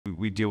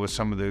we deal with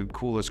some of the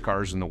coolest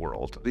cars in the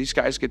world. These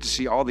guys get to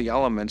see all the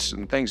elements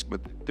and things, but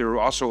they're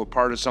also a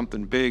part of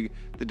something big,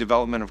 the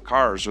development of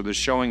cars, or the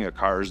showing of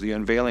cars, the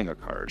unveiling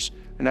of cars,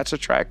 and that's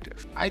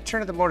attractive. I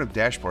turn to the automotive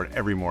dashboard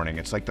every morning.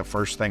 It's like the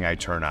first thing I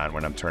turn on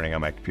when I'm turning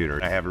on my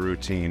computer. I have a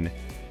routine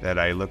that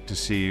I look to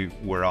see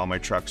where all my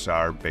trucks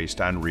are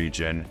based on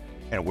region,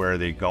 and where are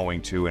they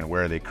going to and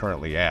where are they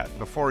currently at.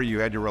 Before, you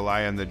had to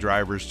rely on the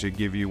drivers to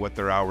give you what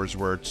their hours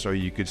were so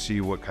you could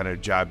see what kind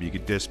of job you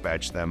could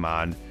dispatch them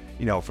on,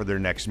 for their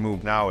next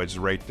move. Now it's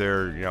right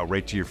there,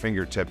 right to your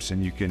fingertips,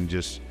 and you can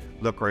just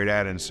look right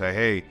at it and say,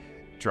 hey,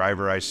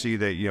 driver, I see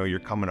that, you're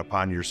coming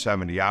upon your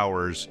 70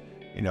 hours,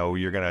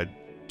 you're gonna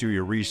do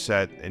your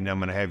reset, and I'm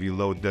gonna have you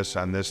load this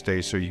on this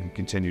day so you can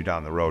continue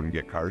down the road and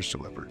get cars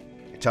delivered.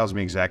 Tells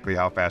me exactly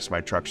how fast my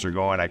trucks are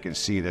going. I can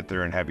see that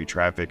they're in heavy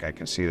traffic. I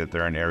can see that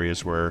they're in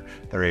areas where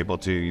they're able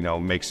to,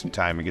 make some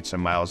time and get some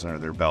miles under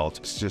their belt.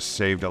 It's just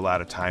saved a lot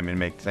of time and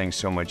make things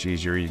so much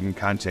easier. You can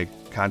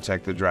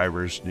contact the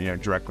drivers,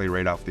 directly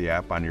right off the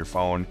app on your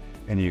phone,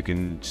 and you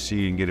can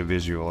see and get a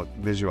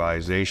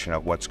visualization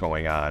of what's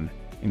going on,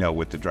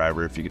 with the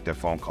driver. If you get the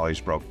phone call, he's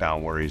broke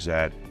down where he's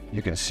at.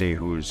 You can see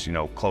who's,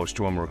 close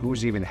to him or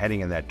who's even heading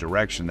in that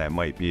direction that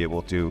might be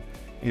able to,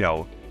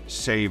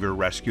 save or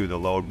rescue the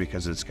load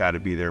because it's got to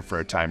be there for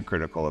a time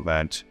critical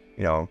event,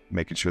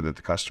 making sure that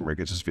the customer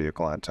gets his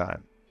vehicle on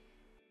time.